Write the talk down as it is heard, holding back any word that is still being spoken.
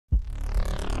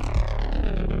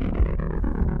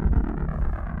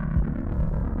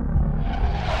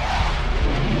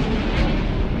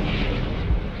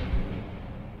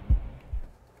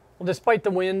Well, despite the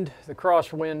wind, the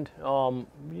crosswind,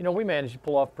 you know, we managed to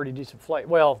pull off a pretty decent flight.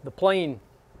 Well, the plane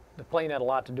had a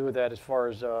lot to do with that as far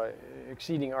as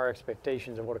exceeding our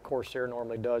expectations of what a Corsair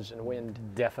normally does in wind.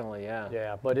 Definitely, yeah.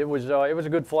 Yeah, but it was a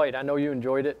good flight. I know you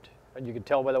enjoyed it. You could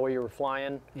tell by the way you were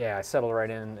flying. Yeah, I settled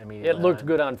right in immediately. It looked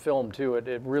good on film too.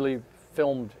 It really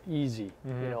filmed easy.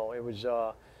 Mm-hmm. You know, it was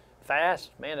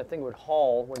fast. Man, the thing would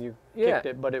haul when you kicked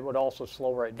it, but it would also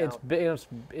slow right down.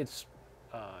 It's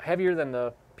heavier than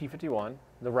the P51,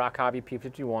 the RocHobby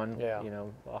P51. Yeah. You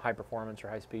know, high performance or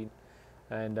high speed,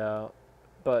 and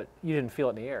but you didn't feel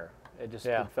it in the air. It just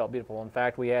it felt beautiful. In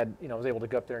fact, we had, you know, I was able to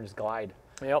go up there and just glide.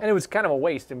 Yep. And it was kind of a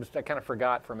waste. I kind of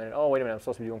forgot for a minute. Oh, wait a minute, I'm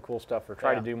supposed to be doing cool stuff or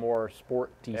try to do more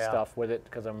sporty stuff with it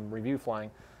because I'm review flying.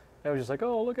 And I was just like,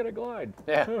 oh, look at it glide.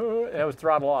 Yeah. And it was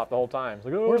throttle off the whole time. It's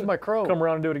like, oh, where's my crow? Come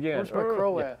around and do it again. Where's my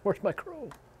crow at? Where's my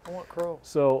crow? I want crow.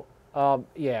 So,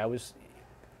 yeah, it was.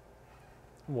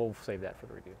 We'll save that for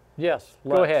the review. Yes.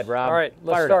 Go ahead, Rob. All right,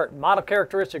 let's start. Model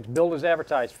characteristics, build as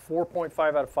advertised, 4.5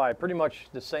 out of 5. Pretty much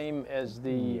the same as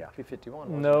the P51.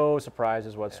 No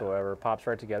surprises whatsoever. Pops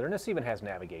right together. And this even has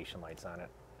navigation lights on it,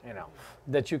 you know.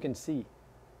 That you can see.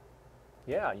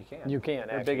 Yeah, you can. You can,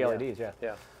 They're actually. big LEDs, yeah.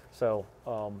 Yeah. So,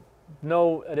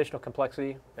 no additional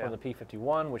complexity from the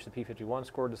P51, which the P51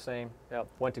 scored the same. Yep.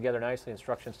 Went together nicely.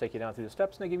 Instructions take you down through the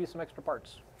steps, and they give you some extra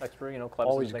parts. Extra, you know, clips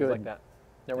Always and things good. like that.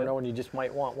 Never know when you just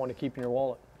might want one to keep in your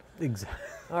wallet. Exactly.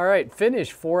 All right,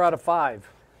 finish, 4 out of 5.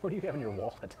 What do you have in your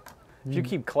wallet? If you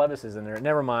keep clevises in there,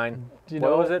 never mind. You what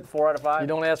know, was it, 4 out of 5? You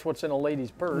don't ask what's in a lady's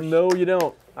purse. No, you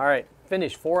don't. All right,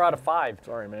 finish, 4 out of 5.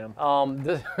 Sorry, ma'am.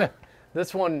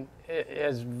 This one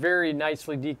has very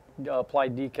nicely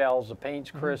applied decals. The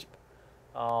paint's crisp.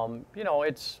 You know,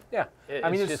 it's I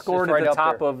mean, it's scored at the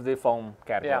top of the foam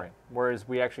category, whereas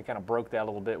we actually kind of broke that a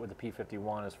little bit with the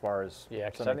P51 as far as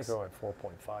because I think we went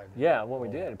 4.5. Yeah, well, we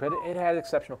did, but it had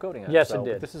exceptional coating on it. Yes, so it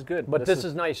did. This is good. But this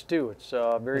is nice too. It's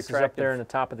very this attractive. Is up there in the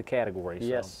top of the category. So.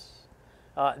 Yes.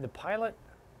 The pilot,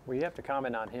 we have to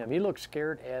comment on him. He looks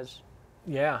scared as.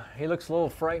 Yeah, he looks a little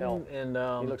frightened, and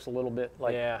he looks a little bit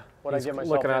like what I get myself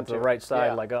looking out into. to the right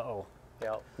side, like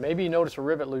Yeah. Maybe you noticed a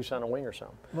rivet loose on a wing or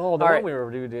something. Well, the one we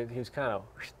were doing, he was kind of,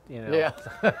 you know.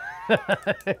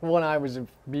 Yeah. One eye was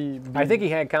I think he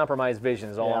had compromised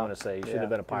vision. Is all I'm going to say. He should have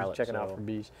been a pilot. He was checking out for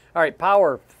bees. All right,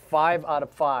 power 5 out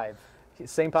of 5.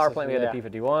 Same power plant we had the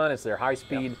P51. It's their high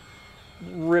speed,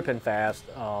 ripping fast,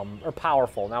 or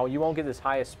powerful. Now you won't get this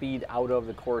highest speed out of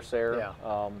the Corsair.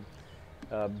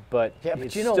 But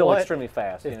it's you know still what? extremely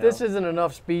fast. If this isn't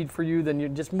enough speed for you, then you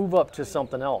just move up to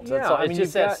something else. Yeah, it's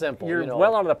just that simple. You're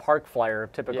well out of the park flyer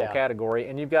typical category,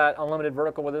 and you've got unlimited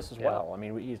vertical with this as well. I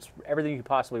mean, it's everything you could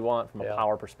possibly want from a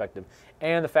power perspective,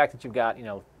 and the fact that you've got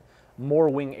more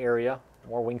wing area,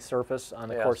 more wing surface on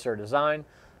the Corsair design,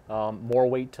 more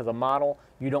weight to the model.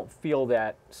 You don't feel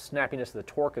that snappiness of the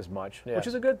torque as much, which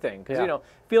is a good thing because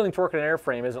feeling torque in an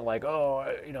airframe isn't like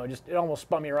just it almost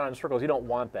spun me around in circles. You don't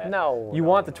want that. No, you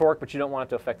want the torque, but you don't want it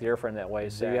to affect the airframe that way.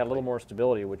 So you had a little more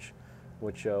stability, which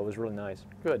was really nice.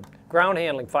 Good. Ground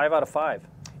handling 5 out of 5.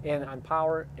 And on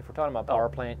power, if we're talking about power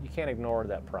plant, you can't ignore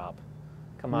that prop.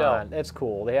 Come on, it's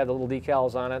cool. They had the little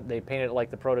decals on it. They painted it like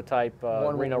the prototype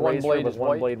Reno Air Race with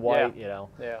one blade white. Yeah.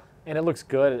 And it looks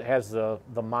good. It has the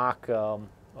Mach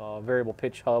variable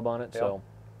pitch hub on it. So,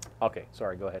 okay,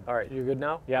 sorry, go ahead. All right, you good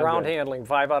now? Yeah. Ground handling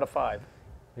 5 out of 5.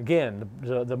 Again,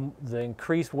 the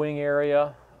increased wing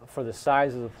area for the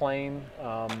size of the plane,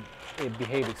 it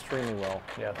behaved extremely well.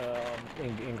 Yeah.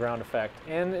 In ground effect,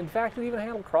 and in fact, it even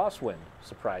handled crosswind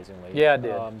surprisingly. Yeah, it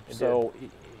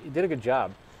did. It did a good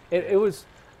job. It was.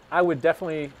 I would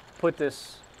definitely put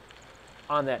this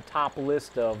on that top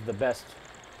list of the best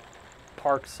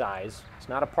park size. It's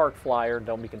not a park flyer,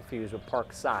 don't be confused with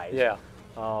park size. Yeah.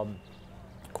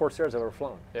 Corsairs I've ever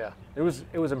flown. Yeah. It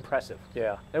was impressive.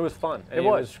 Yeah. It was fun. It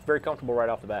was very comfortable right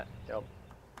off the bat. Yep.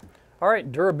 All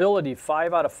right, durability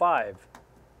 5 out of 5.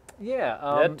 Yeah.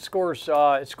 That scores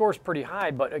it scores pretty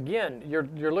high, but again,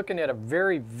 you're looking at a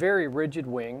very, very rigid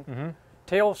wing.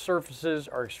 Tail surfaces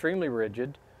are extremely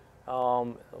rigid.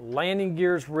 Landing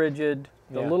gear's rigid.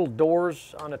 The little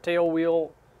doors on the tail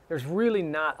wheel. There's really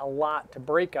not a lot to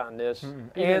break on this.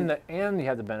 And you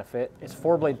have the benefit. It's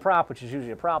 4-blade prop, which is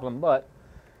usually a problem, but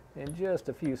in just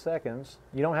a few seconds,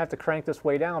 you don't have to crank this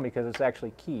way down because it's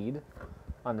actually keyed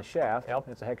on the shaft. Yep.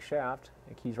 It's a hex shaft.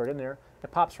 It keys right in there.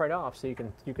 It pops right off, so you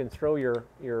can throw your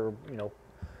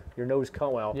nose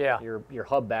cone, your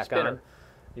hub back on.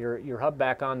 Your hub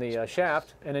back on the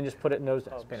shaft, and then just put it nose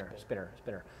down.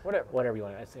 Spinner. Whatever you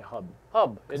want. I say hub.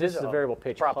 Hub. This is a variable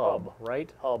pitch prop hub, right?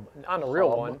 Hub. On the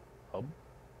real one. Hub.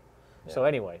 Yeah. So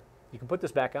anyway, You can put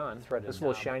this back on. This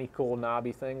little shiny, cool,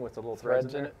 knobby thing with the little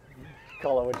threads in it.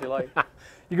 Call it what you like.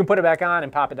 You can put it back on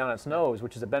and pop it down its nose,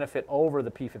 which is a benefit over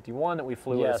the P51 that we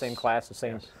flew in the same class, the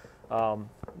same,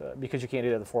 because you can't do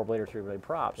that with the 4-blade or 3-blade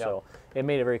prop. Yep. So it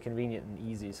made it very convenient and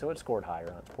easy. So it scored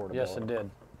higher on its portability. Yes, it did.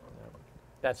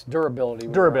 That's durability.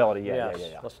 Durability, yeah.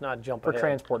 Let's not jump for ahead.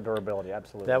 Transport durability,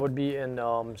 absolutely. That would be in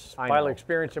pilot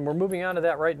experience, and we're moving on to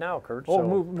that right now, Kurt. Oh,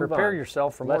 so prepare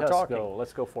yourself for more talking.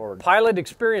 Let's go forward. Pilot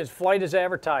experience, flight is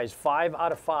advertised, 5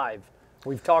 out of 5.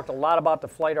 We've talked a lot about the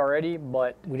flight already,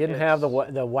 but we didn't have the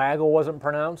waggle wasn't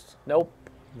pronounced. Nope.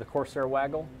 The Corsair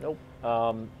waggle. Nope.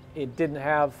 It didn't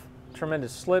have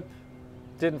tremendous slip.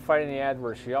 Didn't fight any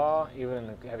adverse yaw, even in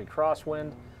a heavy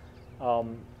crosswind.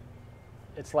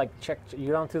 It's like you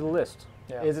go down through the list.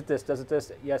 Yeah. Is it this? Does it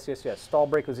this? Yes, yes, yes. Stall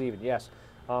brake was even. Yes.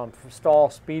 Stall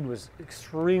speed was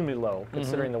extremely low,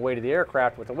 considering the weight of the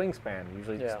aircraft with the wingspan.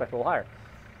 Usually you expect a little higher.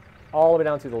 All the way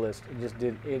down through the list,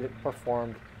 it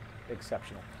performed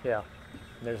exceptional. Yeah.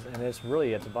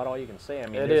 It's about all you can say. I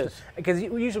mean, it is. Because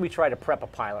usually we try to prep a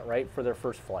pilot, right, for their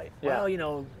first flight. Yeah. Well, you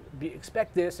know,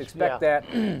 expect this, expect that.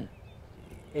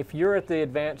 If you're at the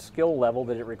advanced skill level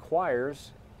that it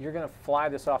requires, you're going to fly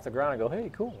this off the ground and go, hey,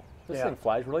 cool, this thing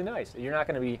flies really nice. You're not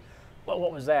going to be, well,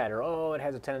 what was that? Or, oh, it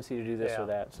has a tendency to do this or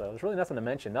that. So there's really nothing to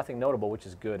mention, nothing notable, which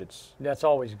is good. That's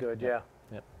always good, Yep.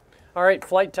 All right,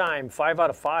 flight time, 5 out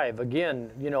of 5.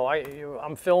 Again, you know,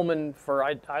 I'm filming for,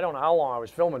 I don't know how long I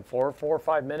was filming for, 4 or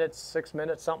 5 minutes, 6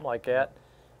 minutes, something like that.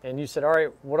 And you said, all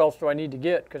right, what else do I need to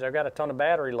get? Because I've got a ton of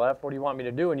battery left. What do you want me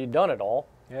to do? And you've done it all.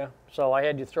 Yeah. So I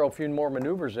had you throw a few more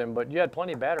maneuvers in, but you had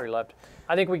plenty of battery left.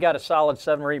 I think we got a solid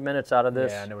 7 or 8 minutes out of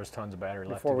this. Yeah, and there was tons of battery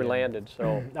left before we landed.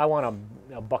 So I want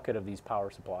a bucket of these power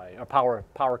supply or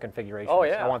power configurations. Oh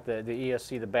yeah. I want the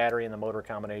ESC, the battery, and the motor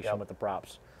combination with the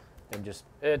props, and just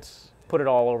it's put it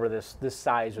all over this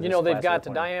size. Or you know, they've got the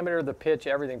diameter, the pitch,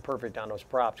 everything perfect on those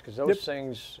props, because those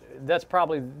things.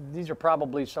 These are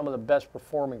probably some of the best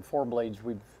performing 4-blades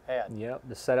we've had. Yep,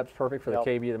 the setup's perfect for the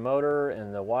KB of the motor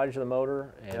and the wattage of the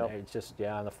motor, and it's just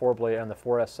on the 4-blade on the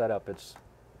 4S setup, it's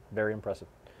very impressive.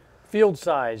 Field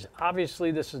size,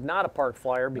 obviously this is not a park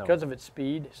flyer because of its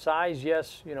speed. Size,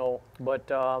 yes, you know, but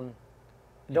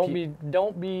don't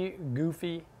be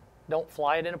goofy. Don't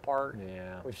fly it in a park.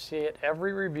 Yeah, we see it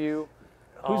every review.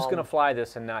 Who's going to fly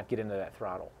this and not get into that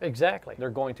throttle? Exactly. They're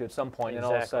going to at some point, and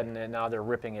all of a sudden, and now they're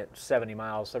ripping at 70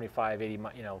 miles, 75, 80,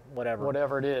 you know, whatever.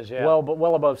 Whatever it is, yeah.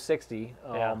 Well above 60,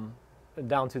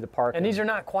 down through the park. And these are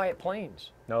not quiet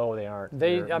planes. No, they aren't.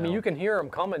 I mean, you can hear them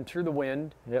coming through the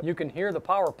wind. Yep. You can hear the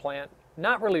power plant.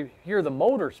 Not really hear the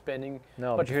motor spinning,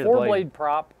 but the 4-blade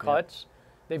prop cuts. Yep.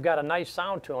 They've got a nice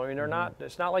sound to them. I mean, they're not.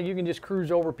 It's not like you can just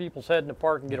cruise over people's head in the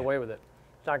park and get away with it.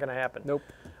 It's not going to happen. Nope.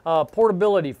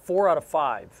 Portability, 4 out of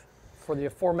 5 for the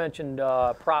aforementioned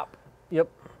prop. Yep.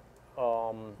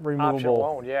 Removable. Option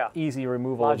alone, easy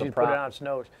removal Allows of the you to prop. put it on its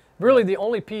nose. Really, the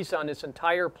only piece on this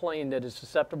entire plane that is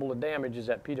susceptible to damage is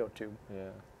that pitot tube. Yeah.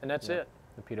 And that's it.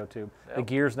 The pitot tube. Yep. The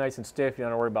gear's nice and stiff. You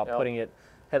don't have to worry about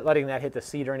letting that hit the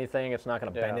seat or anything. It's not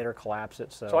going to bend it or collapse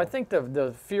it. So I think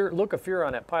the look of fear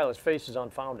on that pilot's face is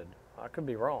unfounded. I could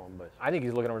be wrong, but I think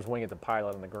he's looking over his wing at the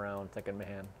pilot on the ground, thinking,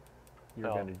 "Man,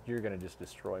 you're gonna just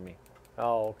destroy me."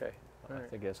 Oh, okay. I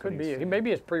think that's could be.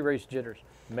 Maybe it's pre-race jitters.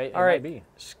 It might be.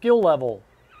 Skill level.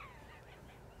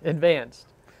 Advanced.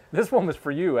 This one was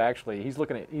for you, actually. He's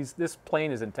looking at. This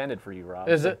plane is intended for you, Rob.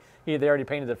 Is it? They already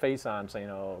painted the face on, saying,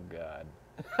 "Oh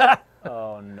God."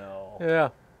 Oh no. Yeah.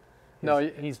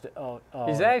 He's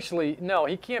actually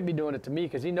he can't be doing it to me,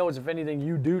 because he knows if anything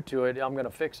you do to it, I'm going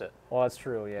to fix it. Well, that's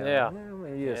true. Yeah. Yeah.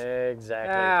 Well, he is.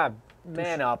 Exactly.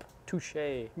 Man up.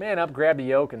 Touché. Man up. Grab the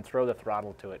yoke and throw the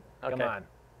throttle to it. Okay. Come on.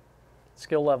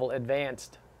 Skill level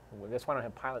advanced. Well, that's why I don't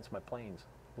have pilots in my planes.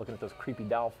 Looking at those creepy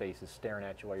doll faces staring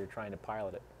at you while you're trying to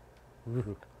pilot it.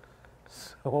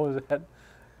 So what was that?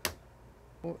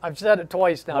 I've said it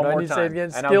twice now. Do I need to say it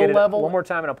again? And Skill level. One more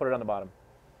time, and I'll put it on the bottom.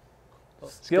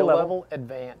 Skill level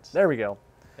advanced. There we go.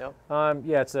 Yep.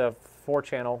 Yeah, it's a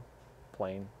 4-channel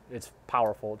plane. It's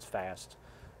powerful. It's fast.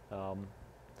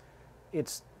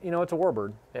 It's it's a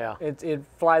warbird. Yeah. It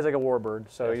flies like a warbird,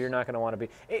 so you're not going to want to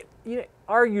be.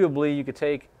 Arguably, you could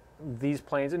take these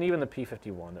planes and even the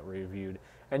P51 that we reviewed,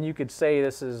 and you could say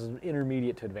this is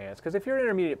intermediate to advanced. Because if you're an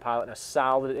intermediate pilot and a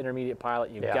solid intermediate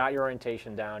pilot, you've got your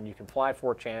orientation down. You can fly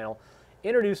 4-channel.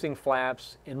 Introducing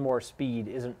flaps and more speed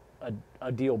isn't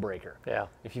a deal breaker. Yeah.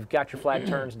 If you've got your flat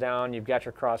turns down, you've got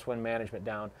your crosswind management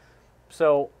down.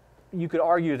 So you could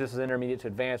argue this is intermediate to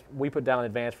advanced. We put down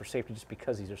advanced for safety just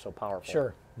because these are so powerful.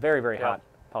 Sure. Very, very hot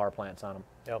power plants on them.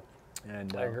 Yep.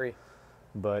 And I agree.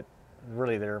 But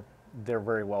really, they're they're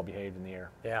very well behaved in the air.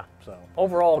 Yeah. So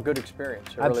overall, good experience.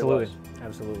 It absolutely, really was.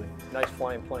 absolutely. Nice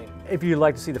flying plane. If you'd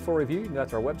like to see the full review, you can go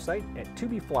to our website at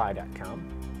 2bfly.com.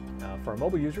 For our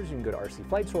mobile users, you can go to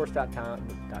rcflightsource.com.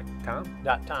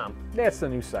 .com. That's the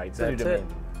new site. It's the new domain.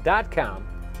 .com.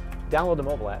 Download the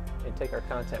mobile app and take our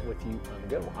content with you on the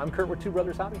go. I'm Kurt with Two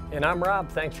Brothers Hobby. And I'm Rob.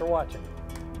 Thanks for watching.